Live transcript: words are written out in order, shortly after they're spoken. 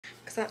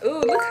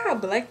Ooh, look how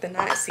black the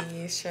Nazi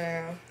is,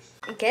 child.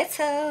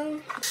 Ghetto.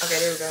 Okay,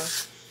 there we go.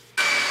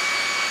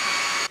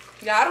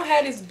 Yeah, I don't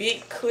have this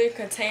big clear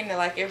container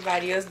like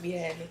everybody else be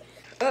having.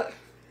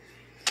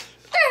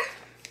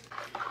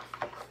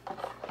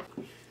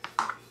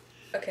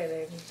 Okay,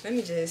 baby. Let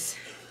me just.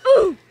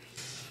 Ooh.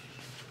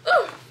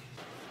 Ooh.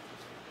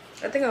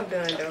 I think I'm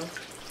done though.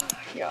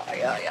 Y'all.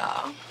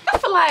 I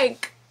feel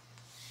like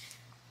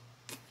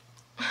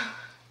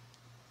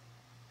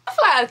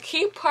a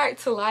key part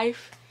to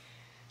life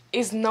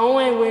is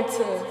knowing when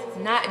to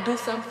not do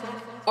something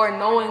or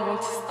knowing when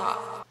to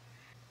stop.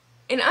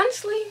 And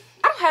honestly,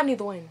 I don't have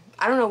neither one.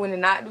 I don't know when to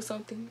not do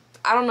something.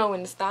 I don't know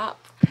when to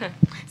stop.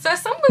 So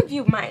some of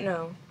you might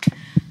know,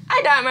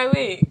 I dyed my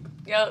wig.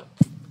 Yup,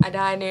 I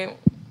dyed it.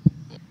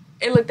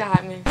 It looked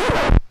hot, man.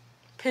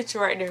 Picture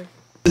right there.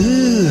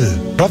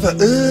 Brother,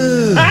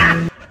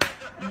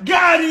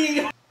 got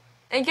him!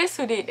 And guess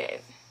who did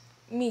that?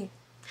 Me.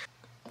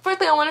 First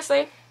thing I want to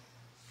say,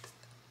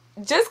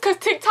 just because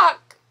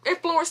TikTok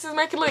influencers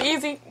make it look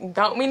easy,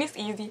 don't mean it's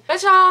easy.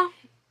 But y'all,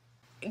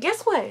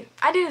 guess what?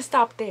 I didn't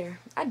stop there.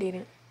 I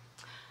didn't.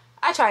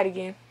 I tried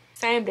again.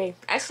 Same day.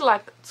 Actually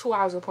like 2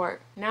 hours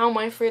apart. Now I'm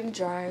waiting for it to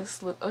dry.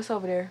 Look, it's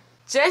over there.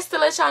 Just to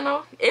let y'all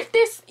know, if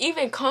this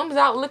even comes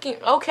out looking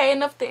okay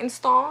enough to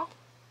install,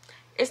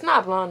 it's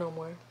not blonde no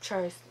more.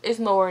 Trust. It's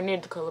nowhere near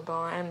the color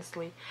blonde,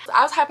 honestly. So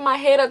I was hyping my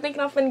head up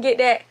thinking I'm finna get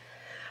that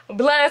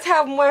blondes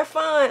have more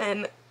fun.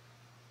 And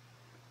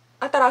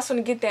I thought I was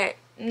finna get that.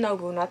 No,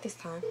 boo, not this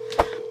time.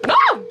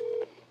 No!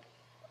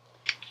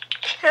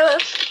 Hello?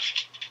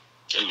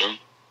 Hello.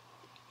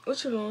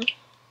 What you doing?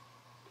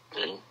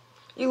 Hey.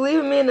 You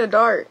leaving me in the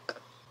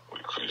dark.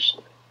 What Chris?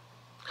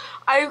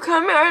 Are you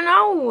coming or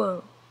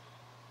no?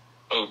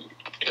 Oh,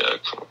 yeah, I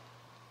come.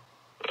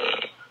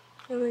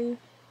 Hello.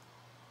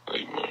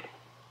 Hey, man.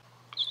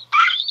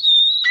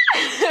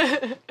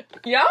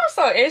 Y'all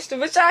so extra,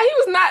 but y'all, he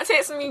was not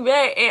texting me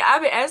back, and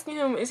I've been asking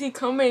him, is he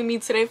coming at me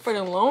today for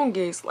the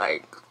longest?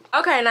 Like,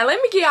 okay, now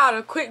let me give y'all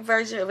a quick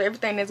version of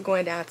everything that's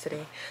going down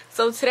today.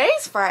 So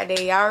today's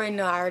Friday. Y'all already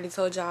know, I already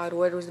told y'all the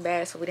weather was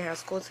bad, so we didn't have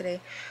school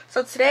today.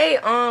 So today,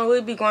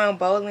 we'll be going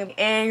bowling,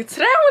 and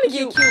today I want to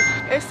get cute.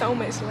 It's so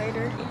much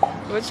later,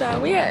 but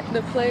y'all, we at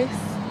the place.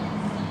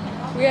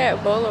 We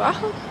at Bolo. I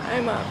hope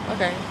I'm up.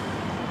 Okay,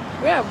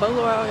 we at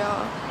Bolo,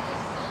 y'all,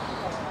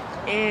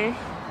 and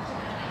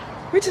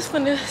we just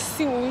finna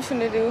see what we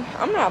finna do.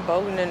 I'm not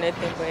bowling or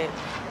nothing, but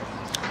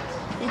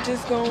we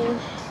just gonna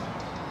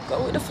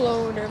go with the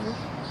flow or whatever.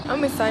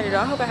 I'm excited.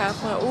 I hope I have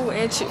fun. Ooh,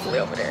 and Chick-fil-A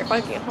over there. If I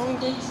get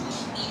hungry,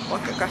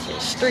 walk across the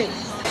street.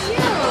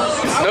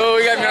 No,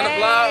 you got me on the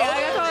vlog.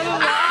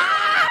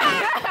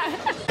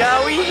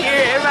 Y'all, we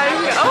here. Everybody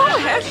here. Oh,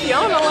 hefty. I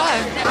don't know why.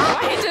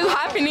 Why he just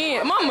hopping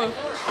in? Mama.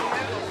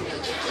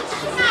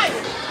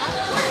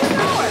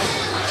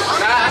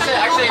 Nah, I said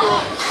actually.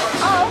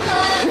 Oh,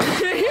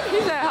 okay. He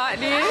said hot,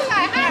 dude.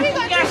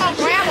 That's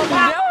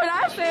what I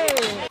said.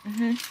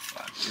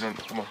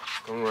 Come on.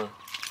 Come on.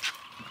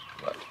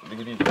 Look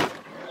at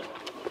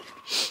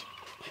these.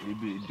 They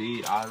be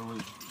dead all the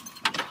way.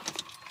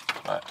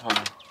 Alright, hold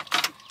on.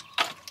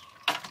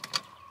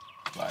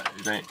 Like,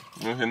 it ain't,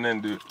 you don't hear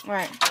nothing, dude.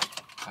 Right.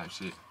 Type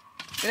shit.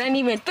 It ain't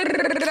even.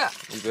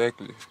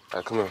 Exactly.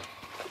 Alright, come on.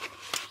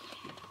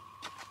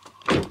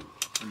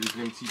 Let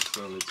me teach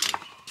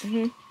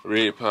something.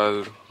 Red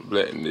positive,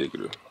 black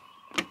negative.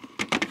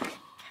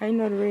 How you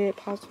know the red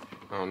positive?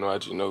 I don't know, I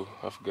just know.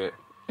 I forgot.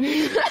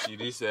 See,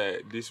 this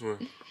side, this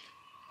one,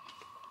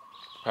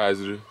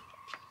 positive,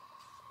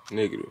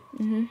 negative.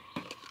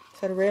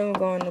 So the red one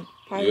going to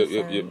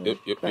positive.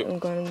 Yep. Black one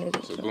going to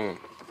negative. So boom.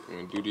 You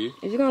wanna do this?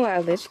 Is you gonna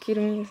like electrocute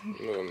me?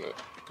 No, I'm not.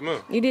 Come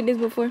on. You did this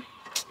before?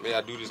 Yeah,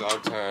 I do this all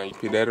the time. You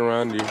put that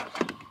around there.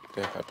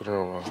 Yeah, I put it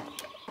on wrong.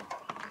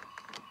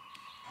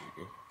 There you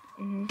go.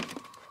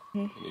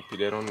 And you put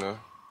that on there.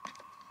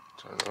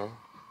 Turn it on.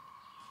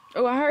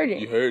 Oh, I heard it.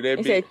 You heard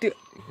that bit? Said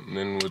And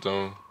then what's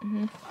on?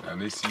 Now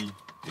let's see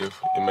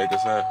if it make a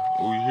sound.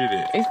 Oh, you hear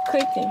that? it's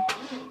clicking.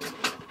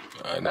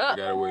 Alright, now I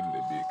gotta wait a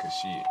little bit, cause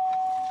shit.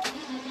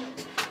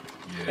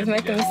 Yeah, It's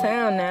making a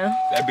sound now.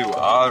 That bit was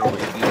all the way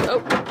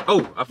there.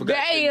 Oh, I forgot.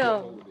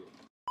 Damn.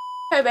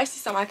 Okay, bestie,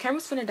 so my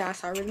camera's finna die,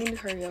 so I really need to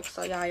hurry up.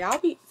 So y'all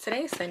be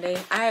today's Sunday.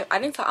 I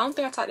don't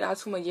think I talked to y'all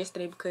too much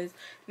yesterday because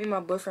me and my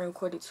boyfriend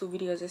recorded 2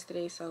 videos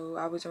yesterday, so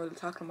I wasn't really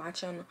talking on my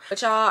channel.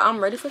 But y'all, I'm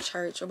ready for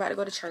church. We're about to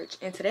go to church,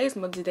 and today's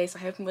Mother's Day, so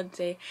happy Mother's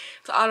Day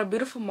to all the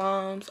beautiful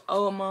moms,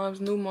 old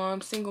moms, new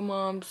moms, single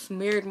moms,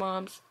 married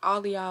moms, all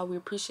of y'all. We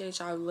appreciate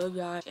y'all, we love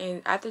y'all.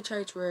 And after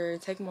church, we're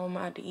taking my mom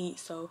out to eat,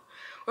 so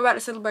we're about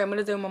to celebrate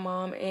Mother's Day with my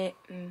mom. And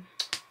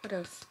what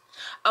else?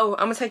 Oh,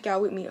 I'm gonna take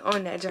y'all with me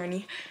on that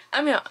journey.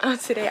 I mean,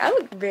 today I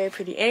look very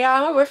pretty, and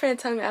y'all, my boyfriend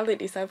told me I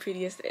looked so pretty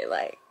yesterday.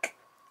 Like,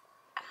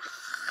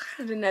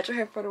 the natural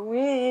hair for the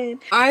win.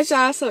 Alright,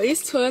 y'all, so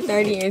it's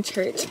 12:30 in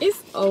church.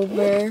 It's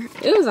over.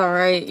 It was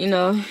alright, you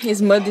know.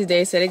 It's Mother's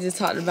Day, so they just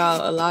talked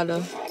about a lot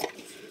of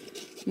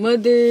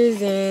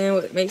mothers and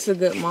what makes a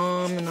good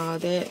mom and all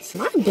that. So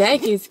my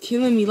back is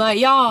killing me. Like,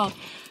 y'all,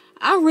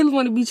 I really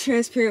want to be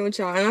transparent with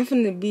y'all, and I'm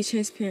finna be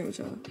transparent with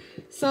y'all.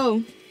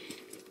 So,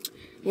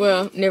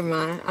 well, never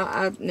mind.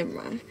 I never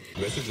mind.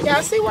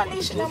 Y'all see what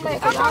Nisha done make?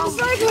 I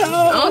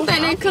don't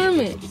think they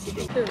coming.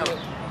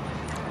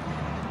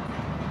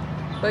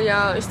 But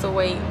y'all, it's still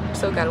wait.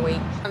 Still gotta wait.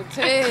 I'm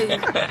telling you.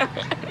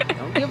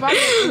 Don't give up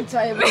the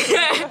table.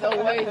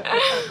 Still wait.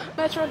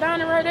 Metro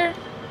Diner right there?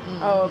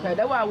 Oh, okay.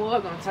 That's why I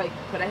was gonna take,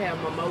 because they have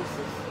mimosas.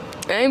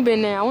 I ain't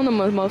been there. I want a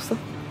mimosa.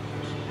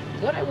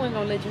 Well, they wasn't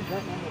gonna let you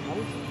drink no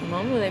mimosas.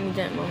 Mama let me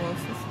drink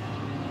mimosas.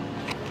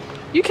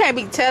 You can't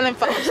be telling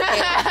folks.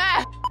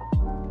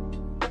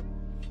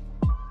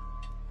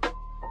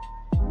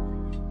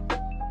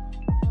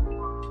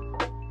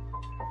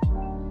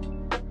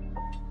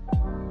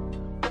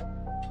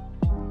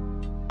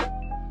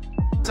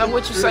 So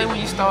what you say when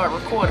you start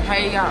recording?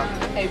 Hey y'all.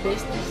 Hey,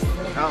 bestiess.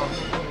 Oh.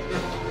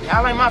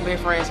 Y'all ain't my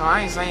best friend, so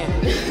I ain't saying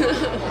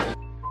it.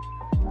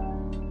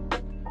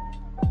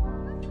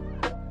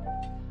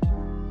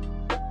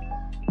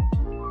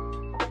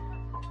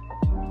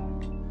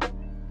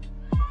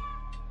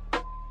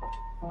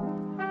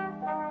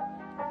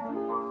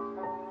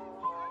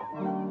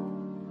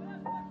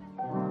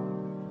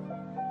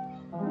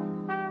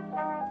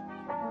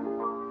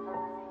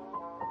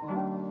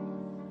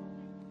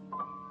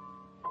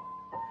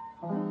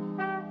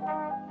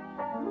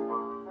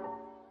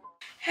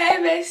 Hey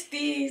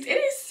besties, it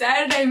is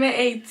Saturday,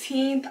 May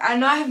 18th. I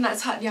know I have not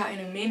talked to y'all in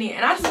a minute,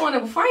 and I just want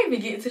to, before I even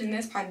get into the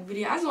next part of the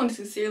video, I just want to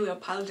sincerely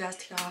apologize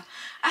to y'all.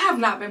 I have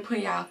not been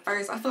putting y'all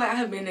first. I feel like I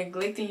have been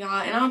neglecting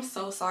y'all, and I'm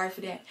so sorry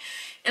for that.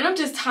 And I'm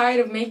just tired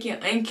of making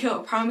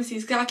unkept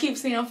promises, because I keep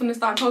saying I'm finna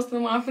start posting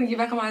them, I'm finna get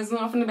back on my Zoom,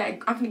 I'm finna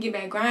get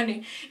back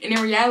grinding. And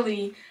in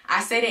reality,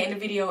 I say that in the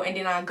video, and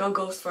then I go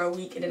ghost for a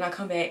week, and then I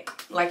come back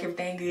like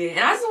everything good. And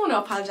I just want to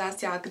apologize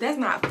to y'all, because that's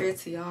not fair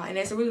to y'all, and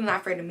that's really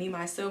not fair to me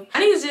myself. I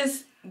need to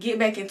just get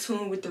back in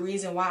tune with the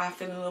reason why I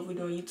fell in love with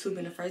doing YouTube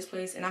in the first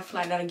place, and I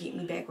feel like that'll get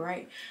me back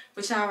right.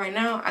 But y'all, right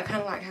now I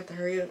kind of like have to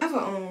hurry up. I have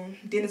a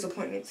dentist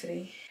appointment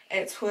today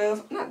at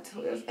 12, not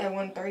 12, at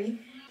 1:30.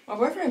 My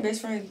boyfriend and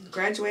best friend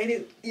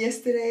graduated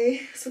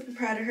yesterday. Super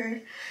proud of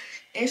her,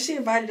 and she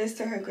invited us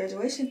to her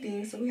graduation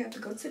thing, so we have to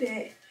go to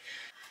that.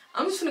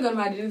 I'm just gonna go to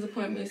my dentist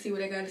appointment and see what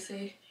they gotta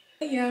say.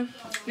 But yeah,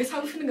 this how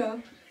we finna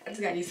go. I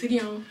just got this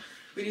hoodie on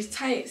with these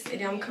tights, and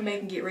then I'm gonna come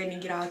back and get ready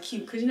and get all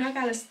cute, because you know I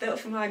gotta step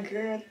for my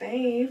girl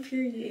thing,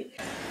 period.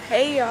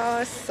 Hey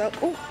y'all, so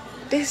ooh,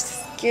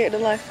 this scared the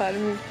life out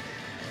of me.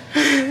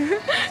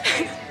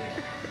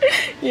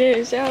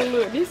 Yes, y'all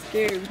look, this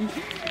scared me.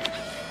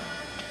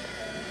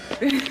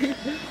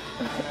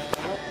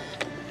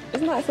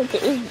 It's not something,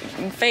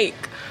 it's fake.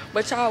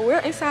 But y'all, we're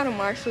inside of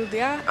Marshall's.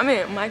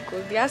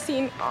 Michael's. Y'all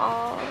seen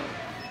all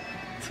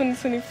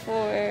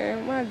 2024,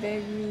 my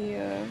baby.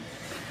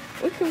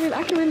 I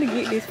can really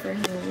get this for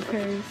him,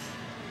 because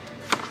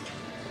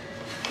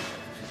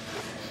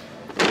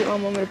get my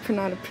mama to print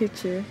out a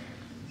picture.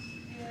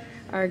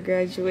 I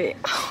graduate.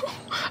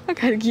 I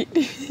gotta get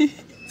this.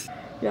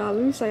 Y'all,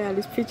 let me show y'all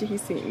this picture he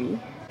sent me.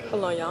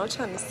 Hold on, y'all, I'm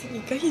trying to see,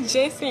 because he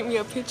just sent me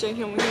a picture of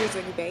him when he was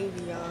a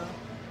baby, y'all.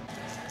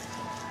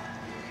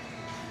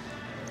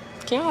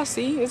 Can y'all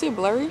see? Is it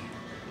blurry?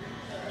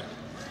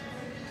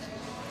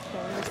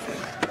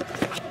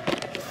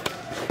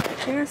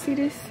 Can y'all see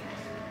this?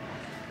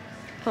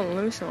 Hold on,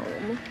 let me show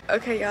them.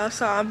 Okay, y'all,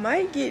 so I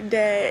might get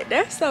that.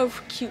 That's so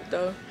cute,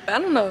 though. I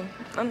don't know.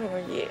 I don't know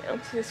yet.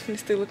 I'm just gonna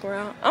still look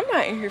around. I'm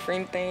not in here for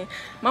anything.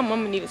 My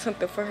mama needed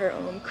something for her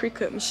creek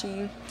cut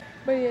machine.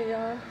 But yeah,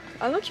 y'all,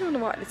 I look you want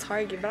to walk to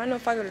Target, but I know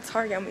if I go to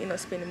Target, I'm gonna end up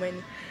spending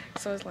money.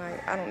 So it's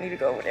like, I don't need to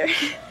go over there.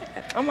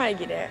 I might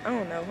get that. I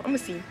don't know. I'm gonna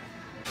see.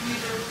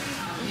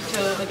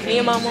 Me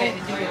and my mom.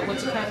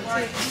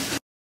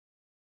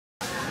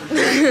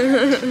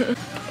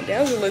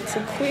 That was a little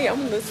too quick. I'm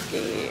a little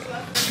scared.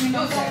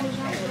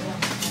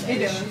 It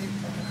does.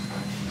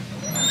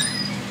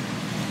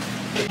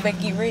 But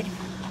get ready.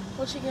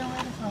 What you getting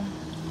ready from?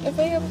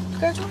 Nevada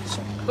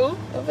graduation. Who?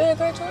 Nevada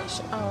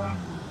graduation. Oh.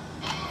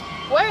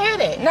 Where is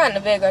it? Not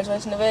Nevada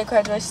graduation. Nevada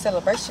graduation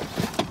celebration.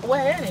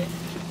 Where is it?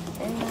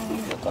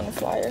 Look on the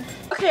flyer.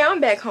 Okay, I'm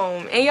back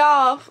home, and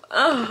y'all,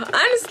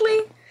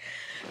 honestly,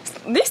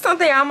 this is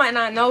something y'all might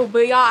not know,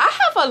 but y'all, I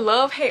have a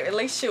love-hate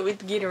relationship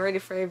with getting ready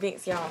for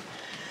events, y'all.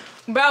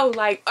 Bro,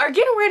 like, or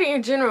getting ready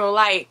in general.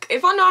 Like,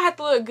 if I know I have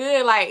to look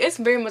good, like, it's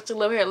very much a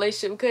love-hate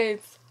relationship, because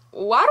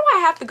why do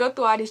I have to go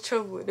through all this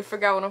trouble to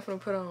figure out what I'm gonna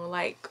put on?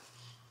 Like,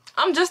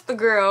 I'm just the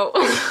girl.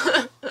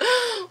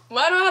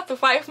 Why do I have to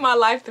fight for my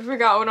life to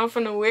figure out what I'm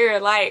gonna wear?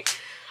 Like,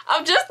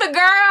 I'm just a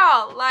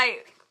girl.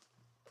 Like,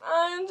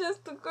 I'm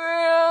just a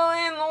girl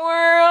in the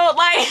world.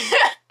 Like,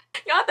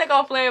 y'all think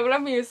I'm playing, but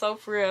I'm being so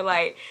for real.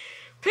 Like,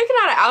 picking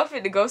out an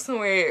outfit to go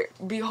somewhere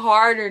be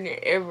harder than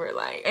ever.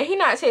 Like, and he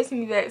not texting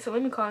me back, so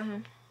let me call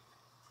him.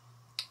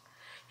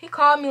 He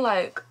called me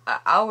like an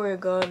hour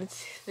ago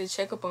to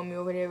check up on me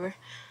or whatever,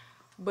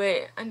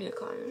 but I need to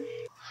call him.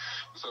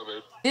 What's up,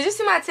 babe? Did you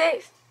see my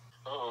text?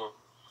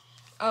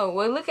 Oh,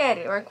 well, look at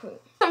it right quick.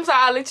 I'm sorry,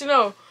 I'll let you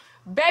know.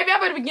 Baby, I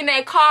better be getting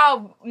that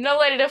call no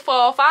later than 4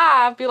 or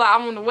 5. Be like,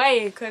 I'm on the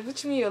way. Because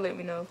what you mean you'll let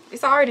me know?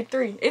 It's already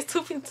 3. It's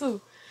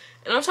 2:52.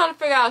 And I'm trying to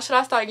figure out, should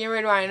I start getting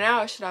ready right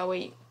now or should I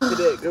wait?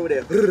 Go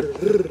there.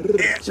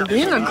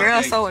 Being a girl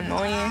is so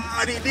annoying.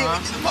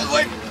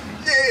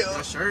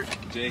 Yeah. Shirt.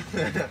 Jay.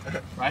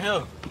 Right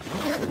here.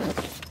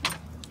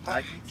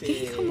 Can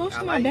you come up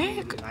to my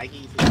back?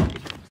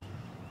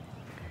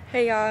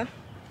 Hey, y'all.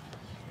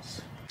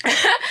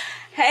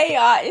 Hey,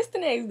 y'all. It's the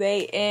next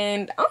day,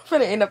 and I'm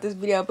finna end up this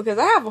video because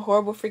I have a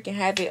horrible freaking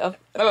habit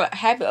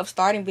of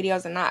starting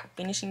videos and not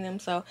finishing them.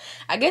 So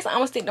I guess I'm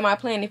gonna stick to my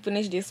plan and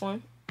finish this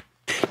one.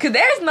 Cause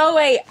there's no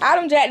way I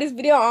done jacked this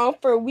video on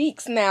for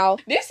weeks now.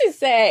 This is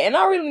sad, and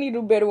I really need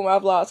to do better with my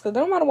vlogs. Cause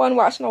don't want to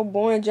watch no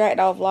boring jacked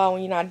out vlog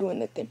when you're not doing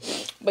nothing.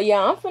 But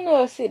yeah, I'm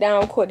finna sit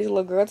down, record this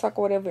little girl talk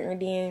or whatever,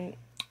 and then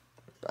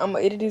I'm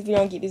gonna edit this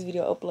video and get this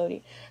video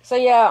uploaded. So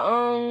yeah,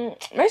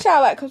 make sure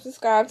y'all like, comment,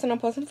 subscribe, turn on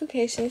post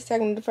notifications,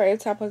 tag me the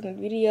first time I post a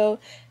video.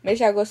 Make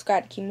sure y'all go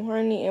subscribe to keep me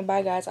horny. And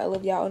bye guys, I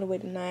love y'all on the way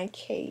to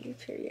 9K.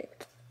 Period.